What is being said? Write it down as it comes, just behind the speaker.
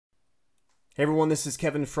Hey everyone, this is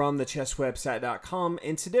Kevin from thechesswebsite.com,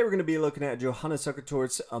 and today we're going to be looking at Johannes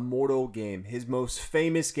Zukertort's Immortal Game, his most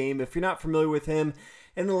famous game. If you're not familiar with him,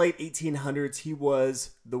 in the late 1800s, he was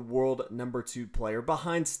the world #2 player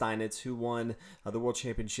behind Steinitz, who won the world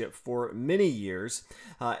championship for many years.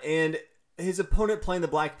 And his opponent playing the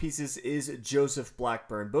black pieces is Joseph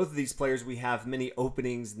Blackburne. Both of these players we have many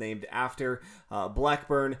openings named after.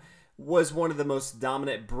 Blackburne was one of the most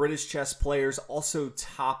dominant British chess players, also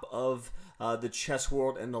top of the chess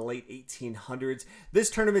world in the late 1800s. This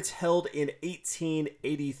tournament's held in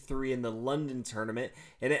 1883 in the London Tournament,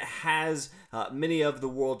 and it has many of the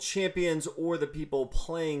world champions or the people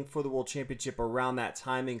playing for the world championship around that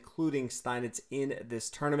time, including Steinitz in this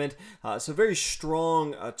tournament. So very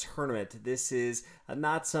strong tournament. This is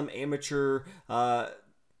not some amateur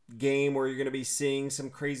game where you're going to be seeing some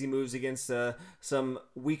crazy moves against some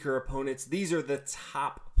weaker opponents. These are the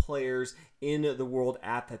top players in the world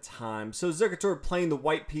at the time. So Zukertort playing the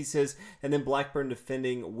white pieces and then Blackburne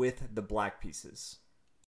defending with the black pieces.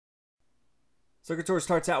 Zukertort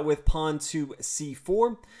starts out with pawn to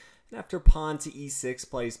c4. And after pawn to e6,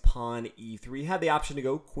 plays pawn e3. Had the option to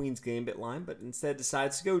go queen's gambit line, but instead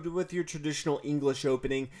decides to go with your traditional English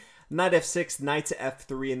opening. Knight f6, knight to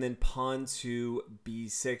f3, and then pawn to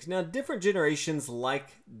b6. Now, different generations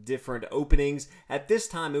like different openings. At this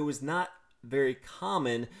time, it was not very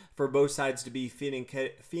common for both sides to be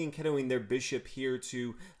fianchettoing their bishop here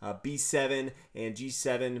to b7 and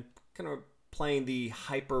g7, kind of playing the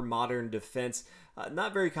hyper-modern defense.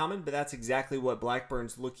 Not very common, but that's exactly what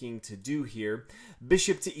Blackburne's looking to do here.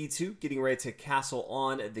 Bishop to e2, getting ready to castle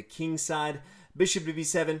on the king side. Bishop to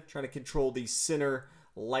b7, trying to control the center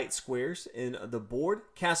light squares in the board.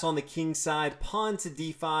 Castle on the king side, pawn to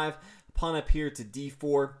d5, pawn up here to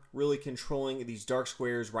d4, really controlling these dark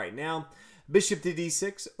squares right now. Bishop to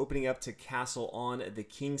d6, opening up to castle on the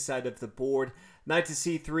king side of the board. Knight to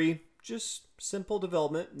c3, just simple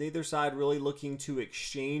development. Neither side really looking to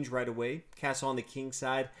exchange right away. Castle on the king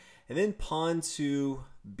side, and then pawn to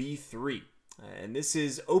b3. And this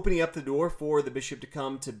is opening up the door for the bishop to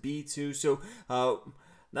come to b2. So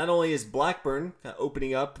not only is Blackburne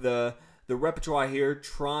opening up the repertoire here,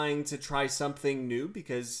 trying to try something new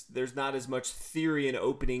because there's not as much theory in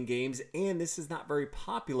opening games, and this is not very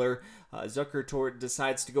popular. Zukertort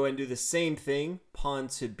decides to go ahead and do the same thing, pawn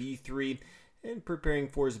to b3, and preparing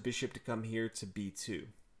for his bishop to come here to b2.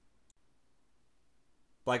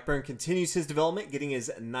 Blackburne continues his development, getting his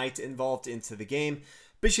knight involved into the game.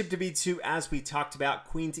 Bishop to b2, as we talked about,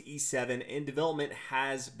 queen to e7, and development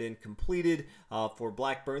has been completed for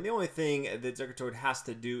Blackburne. The only thing that Zukertort has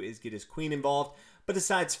to do is get his queen involved, but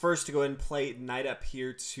decides first to go ahead and play knight up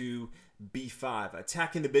here to b5.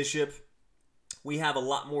 Attacking the bishop, we have a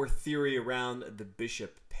lot more theory around the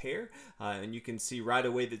bishop pair, and you can see right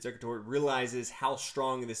away that Zukertort realizes how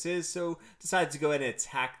strong this is, so decides to go ahead and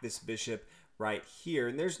attack this bishop right here.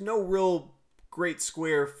 And there's no real great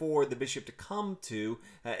square for the bishop to come to.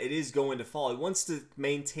 It is going to fall. He wants to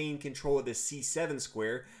maintain control of the c7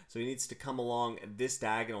 square, so he needs to come along this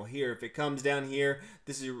diagonal here. If it comes down here,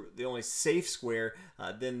 this is the only safe square,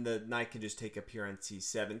 then the knight can just take up here on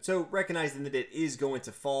c7. So recognizing that it is going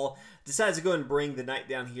to fall, decides to go and bring the knight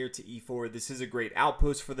down here to e4. This is a great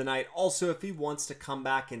outpost for the knight. Also, if he wants to come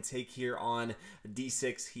back and take here on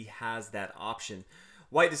d6, he has that option.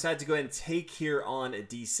 White decides to go ahead and take here on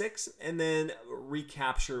d6 and then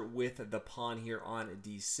recapture with the pawn here on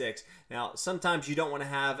d6. Now, sometimes you don't want to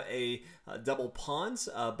have a double pawns,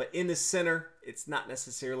 but in the center, it's not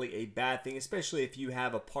necessarily a bad thing, especially if you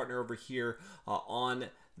have a partner over here on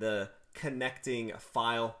the connecting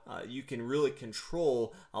file. You can really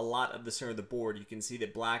control a lot of the center of the board. You can see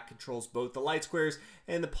that black controls both the light squares,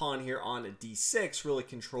 and the pawn here on d6 really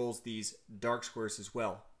controls these dark squares as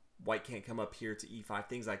well. White can't come up here to e5,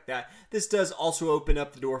 things like that. This does also open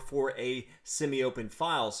up the door for a semi-open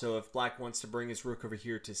file. So if black wants to bring his rook over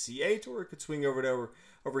here to c8, or it could swing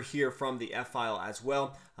over here from the f file as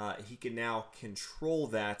well, he can now control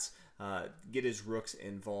that, get his rooks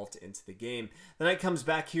involved into the game. The knight comes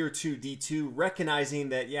back here to d2, recognizing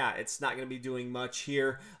that, yeah, it's not going to be doing much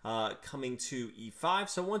here, coming to e5.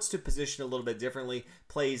 So wants to position a little bit differently,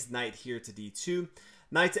 plays knight here to d2.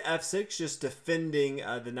 Knight to f6, just defending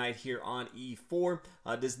the knight here on e4.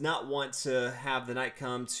 Does not want to have the knight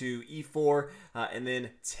come to e4 and then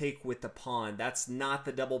take with the pawn. That's not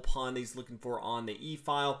the double pawn that he's looking for on the e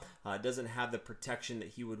file. Doesn't have the protection that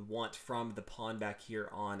he would want from the pawn back here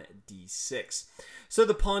on d6. So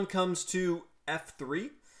the pawn comes to f3.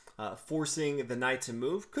 Forcing the knight to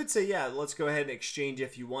move. Could say, yeah, let's go ahead and exchange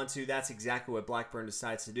if you want to. That's exactly what Blackburne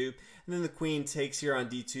decides to do. And then the queen takes here on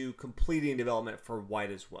d2, completing development for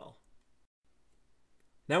white as well.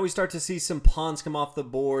 Now we start to see some pawns come off the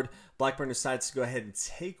board. Blackburne decides to go ahead and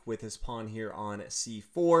take with his pawn here on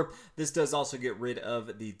c4. This does also get rid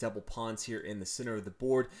of the double pawns here in the center of the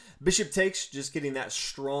board. Bishop takes, just getting that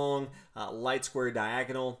strong light square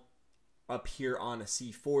diagonal up here on a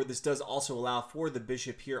c4. This does also allow for the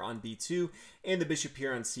bishop here on b2 and the bishop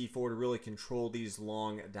here on c4 to really control these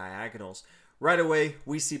long diagonals. Right away,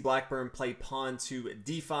 we see Blackburne play pawn to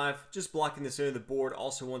d5, just blocking the center of the board.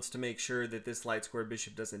 Also wants to make sure that this light square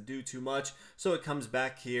bishop doesn't do too much, so it comes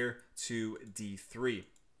back here to d3.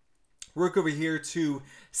 Rook over here to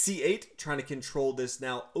c8, trying to control this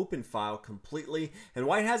now open file completely. And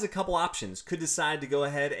White has a couple options. Could decide to go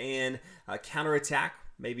ahead and counterattack,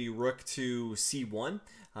 maybe rook to c1.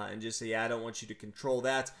 And just say, yeah, I don't want you to control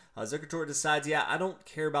that. Zukertort decides, yeah, I don't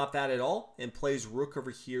care about that at all, and plays rook over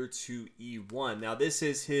here to e1. Now, this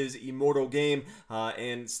is his Immortal Game,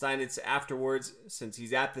 and Steinitz afterwards, since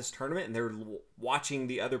he's at this tournament, and they're watching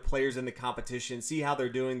the other players in the competition, see how they're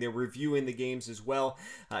doing. They're reviewing the games as well.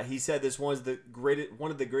 He said this was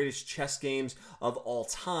one of the greatest chess games of all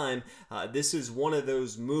time. This is one of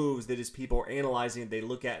those moves that as people are analyzing, they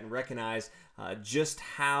look at and recognize just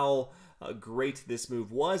how great this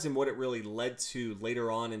move was and what it really led to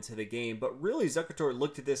later on into the game. But really, Zukertort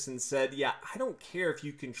looked at this and said, yeah, I don't care if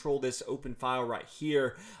you control this open file right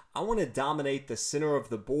here. I want to dominate the center of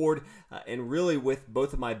the board, and really with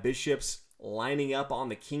both of my bishops lining up on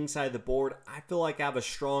the king side of the board, I feel like I have a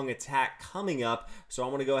strong attack coming up, so I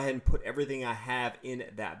want to go ahead and put everything I have in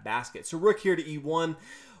that basket. So rook here to e1.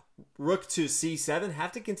 Rook to c7,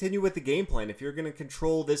 have to continue with the game plan. If you're going to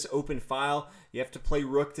control this open file, you have to play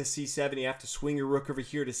rook to c7. You have to swing your rook over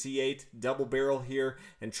here to c8, double barrel here,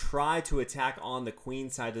 and try to attack on the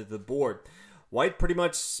queen side of the board. White pretty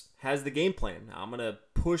much has the game plan. I'm going to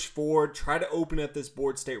push forward, try to open up this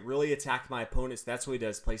board state, really attack my opponents. That's what he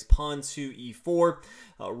does. Plays pawn to e4,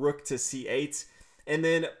 rook to c8. And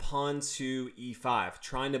then pawn to e5,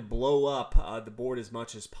 trying to blow up the board as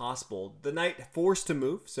much as possible. The knight forced to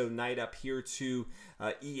move, so knight up here to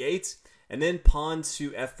e8, and then pawn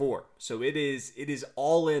to f4. So it is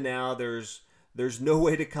all in now. There's no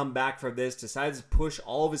way to come back from this. Decides to push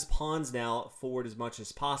all of his pawns now forward as much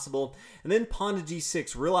as possible. And then pawn to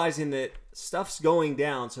g6, realizing that stuff's going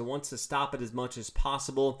down, so wants to stop it as much as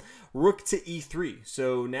possible. Rook to e3.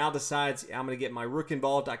 So now decides, I'm going to get my rook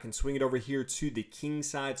involved. I can swing it over here to the king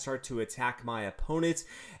side, start to attack my opponent.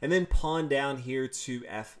 And then pawn down here to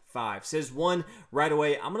f5. Says one, right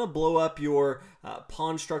away, I'm going to blow up your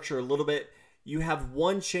pawn structure a little bit. You have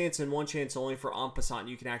one chance and one chance only for en passant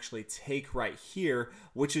you can actually take right here,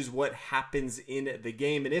 which is what happens in the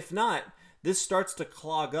game. And if not, this starts to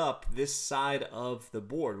clog up this side of the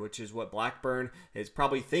board, which is what Blackburne is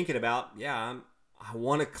probably thinking about. Yeah, I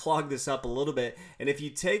want to clog this up a little bit. And if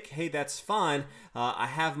you take, hey, that's fine. I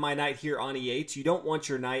have my knight here on e8. You don't want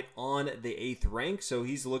your knight on the 8th rank. So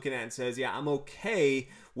he's looking at it and says, yeah, I'm okay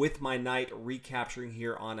with my knight recapturing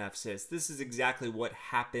here on f6. This is exactly what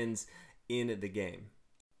happens in the game.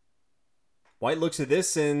 White looks at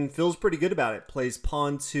this and feels pretty good about it. Plays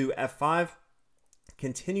pawn to f5.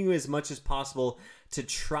 Continue as much as possible to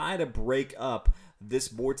try to break up this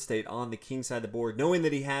board state on the king side of the board, knowing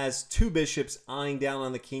that he has two bishops eyeing down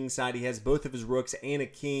on the king side. He has both of his rooks and a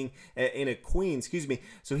king and a queen, excuse me.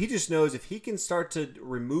 So he just knows if he can start to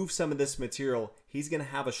remove some of this material, he's going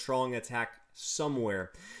to have a strong attack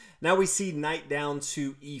somewhere. Now we see knight down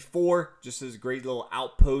to e4, just as a great little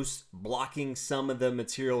outpost, blocking some of the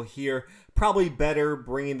material here. Probably better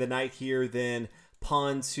bringing the knight here than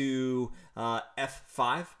pawn to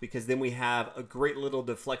f5, because then we have a great little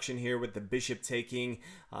deflection here with the bishop taking.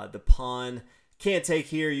 The pawn can't take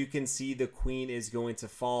here. You can see the queen is going to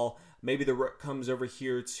fall. Maybe the rook comes over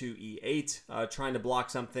here to e8, trying to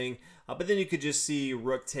block something. But then you could just see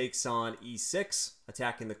rook takes on e6,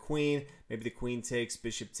 attacking the queen. Maybe the queen takes,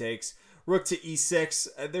 bishop takes. Rook to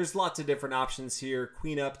e6. There's lots of different options here.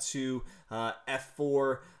 Queen up to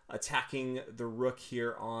f4, attacking the rook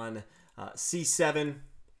here on c7.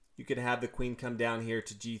 You could have the queen come down here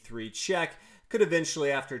to g3, check. Could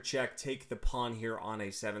eventually, after check, take the pawn here on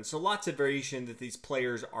a7. So lots of variation that these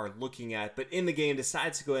players are looking at. But in the game,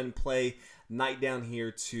 decides to go ahead and play knight down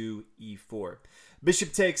here to e4.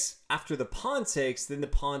 Bishop takes after the pawn takes, then the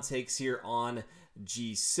pawn takes here on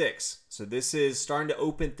g6. So this is starting to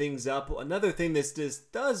open things up. Another thing this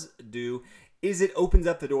does do is it opens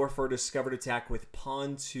up the door for a discovered attack with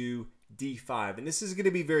pawn to d5. And this is going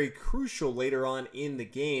to be very crucial later on in the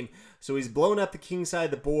game. So he's blowing up the king side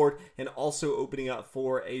of the board and also opening up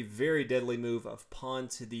for a very deadly move of pawn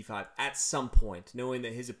to d5 at some point, knowing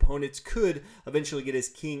that his opponents could eventually get his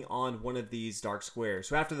king on one of these dark squares.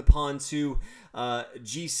 So after the pawn to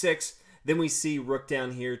g6, then we see rook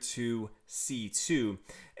down here to c2.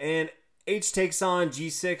 And h takes on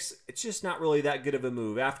g6. It's just not really that good of a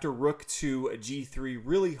move. After rook to g3,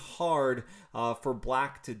 really hard for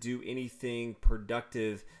black to do anything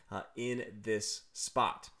productive in this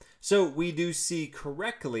spot. So we do see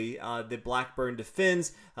correctly that Blackburne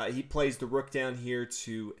defends. He plays the rook down here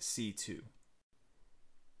to c2.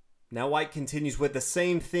 Now white continues with the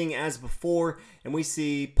same thing as before, and we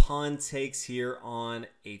see pawn takes here on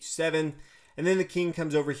h7. And then the king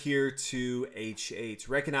comes over here to h8,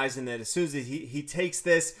 recognizing that as soon as he takes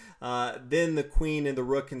this, then the queen and the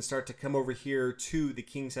rook can start to come over here to the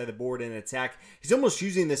king side of the board and attack. He's almost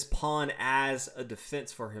using this pawn as a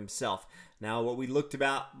defense for himself. Now, what we looked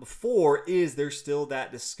about before is there's still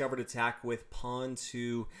that discovered attack with pawn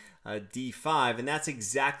to d5, and that's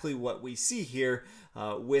exactly what we see here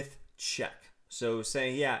with check. So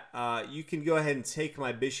saying, yeah, you can go ahead and take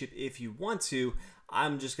my bishop if you want to.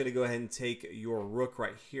 I'm just going to go ahead and take your rook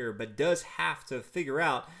right here, but does have to figure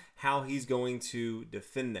out how he's going to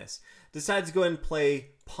defend this. Decides to go ahead and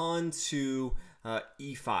play pawn to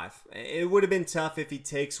e5. It would have been tough if he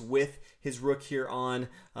takes with his rook here on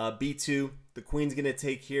b2. The queen's going to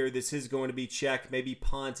take here. This is going to be check. Maybe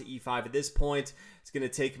pawn to e5 at this point. It's going to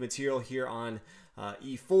take material here on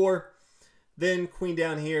e4. Then queen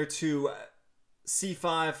down here to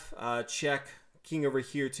c5, check. King over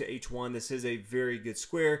here to h1. This is a very good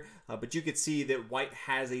square, but you could see that white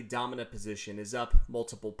has a dominant position, is up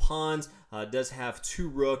multiple pawns, does have two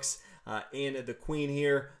rooks and the queen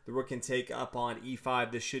here. The rook can take up on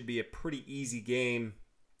e5. This should be a pretty easy game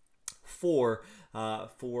for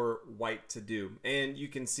white to do. And you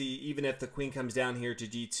can see even if the queen comes down here to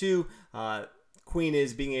g2, queen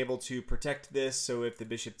is being able to protect this. So if the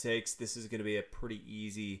bishop takes, this is going to be a pretty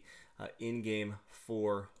easy in-game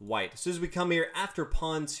for white. So as we come here after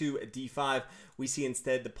pawn to d5, we see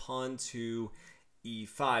instead the pawn to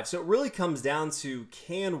e5. So it really comes down to,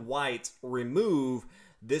 can white remove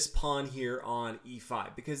this pawn here on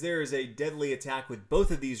e5? Because there is a deadly attack with both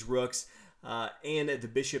of these rooks and the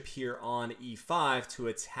bishop here on e5 to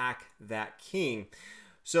attack that king.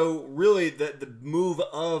 So really the move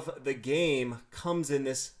of the game comes in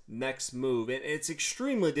this next move. And it's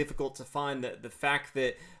extremely difficult to find the fact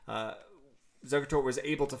that Zukertort was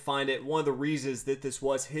able to find it. One of the reasons that this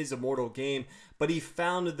was his immortal game, but he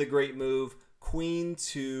found the great move, queen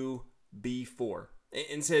to b4.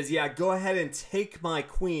 And says, yeah, go ahead and take my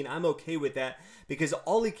queen. I'm okay with that because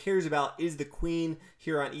all he cares about is the queen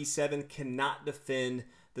here on e7 cannot defend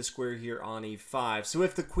the square here on e5. So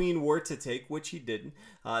if the queen were to take, which he didn't,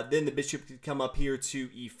 then the bishop could come up here to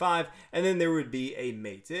e5, and then there would be a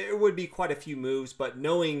mate. It would be quite a few moves, but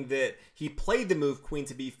knowing that he played the move queen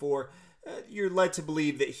to b4, you're led to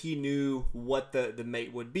believe that he knew what the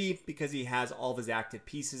mate would be because he has all of his active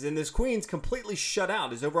pieces. And this queen's completely shut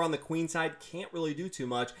out. Is over on the queen side, can't really do too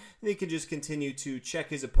much. And he can just continue to check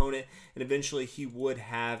his opponent, and eventually he would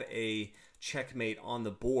have a checkmate on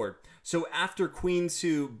the board. So after queen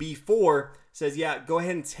to b4, says, yeah, go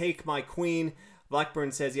ahead and take my queen.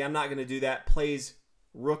 Blackburne says, yeah, I'm not going to do that. Plays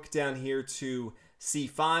rook down here to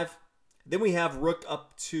c5. Then we have rook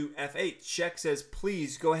up to f8. Check says,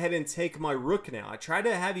 please go ahead and take my rook now. I tried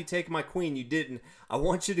to have you take my queen. You didn't. I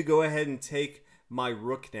want you to go ahead and take my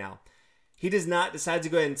rook now. He does not decide to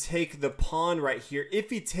go ahead and take the pawn right here. If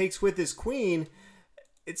he takes with his queen,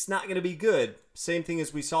 it's not going to be good. Same thing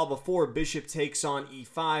as we saw before. Bishop takes on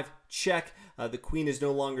e5. Check. The queen is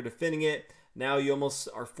no longer defending it. Now you almost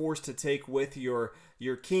are forced to take with your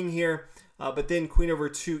king here. But then queen over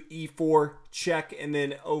to e4, check, and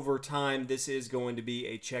then over time, this is going to be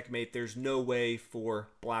a checkmate. There's no way for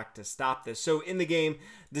black to stop this. So in the game,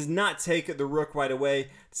 does not take the rook right away,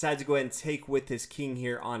 decides to go ahead and take with his king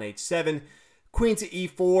here on h7. Queen to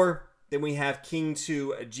e4, then we have king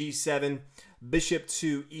to g7, bishop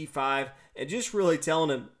to e5, and just really telling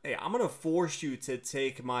him, hey, I'm going to force you to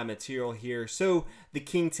take my material here. So the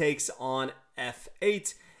king takes on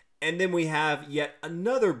f8. And then we have yet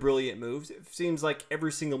another brilliant move. It seems like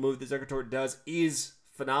every single move that Zukertort does is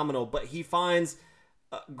phenomenal, but he finds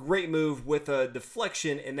a great move with a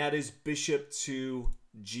deflection, and that is bishop to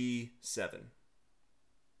g7.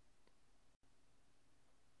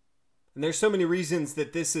 And there's so many reasons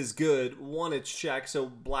that this is good. One, it's check, so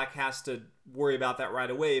black has to worry about that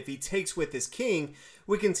right away. If he takes with his king,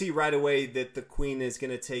 we can see right away that the queen is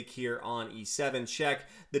going to take here on e7 check.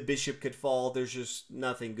 The bishop could fall. There's just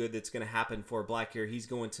nothing good that's going to happen for black here. He's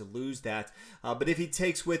going to lose that. But if he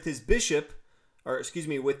takes with his bishop, or excuse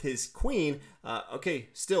me, with his queen, okay,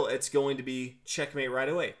 still it's going to be checkmate right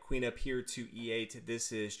away. Queen up here to e8.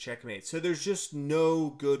 This is checkmate. So there's just no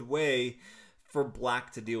good way for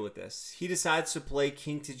black to deal with this. He decides to play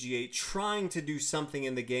king to g8, trying to do something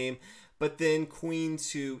in the game, but then queen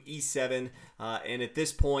to e7, and at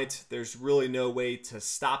this point, there's really no way to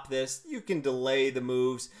stop this. You can delay the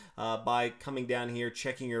moves by coming down here,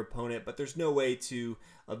 checking your opponent, but there's no way to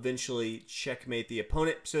eventually checkmate the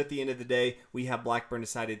opponent. So at the end of the day, we have Blackburne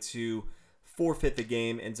decided to forfeit the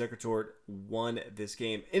game, and Zukertort won this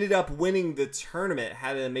game. Ended up winning the tournament,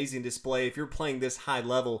 had an amazing display. If you're playing this high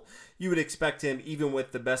level, you would expect him, even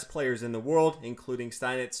with the best players in the world, including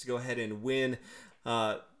Steinitz, to go ahead and win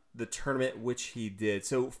the tournament, which he did.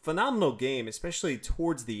 So phenomenal game, especially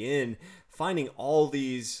towards the end, finding all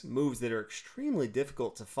these moves that are extremely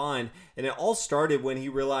difficult to find. And it all started when he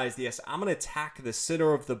realized, yes, I'm going to attack the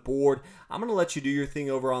center of the board. I'm going to let you do your thing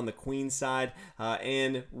over on the queen side,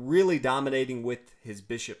 and really dominating with his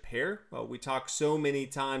bishop pair. We talk so many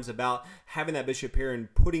times about having that bishop pair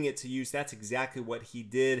and putting it to use. That's exactly what he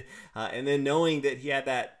did. And then knowing that he had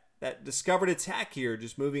that discovered attack here,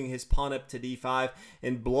 just moving his pawn up to d5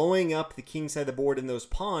 and blowing up the king side of the board in those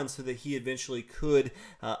pawns so that he eventually could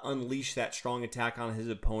unleash that strong attack on his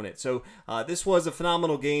opponent. So this was a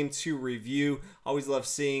phenomenal game to review. Always love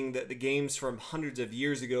seeing the games from hundreds of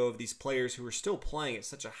years ago of these players who are still playing at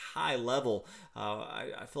such a high level.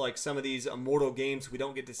 I feel like some of these Immortal games we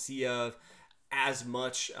don't get to see as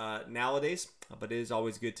much nowadays, but it is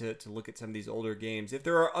always good to look at some of these older games. If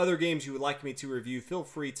there are other games you would like me to review, feel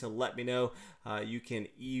free to let me know. You can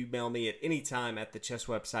email me at any time at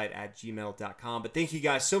thechesswebsite at gmail.com. But thank you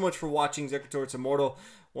guys so much for watching Zukertort's Immortal,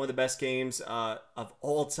 one of the best games of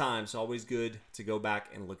all time. So always good to go back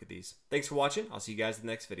and look at these. Thanks for watching. I'll see you guys in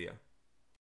the next video.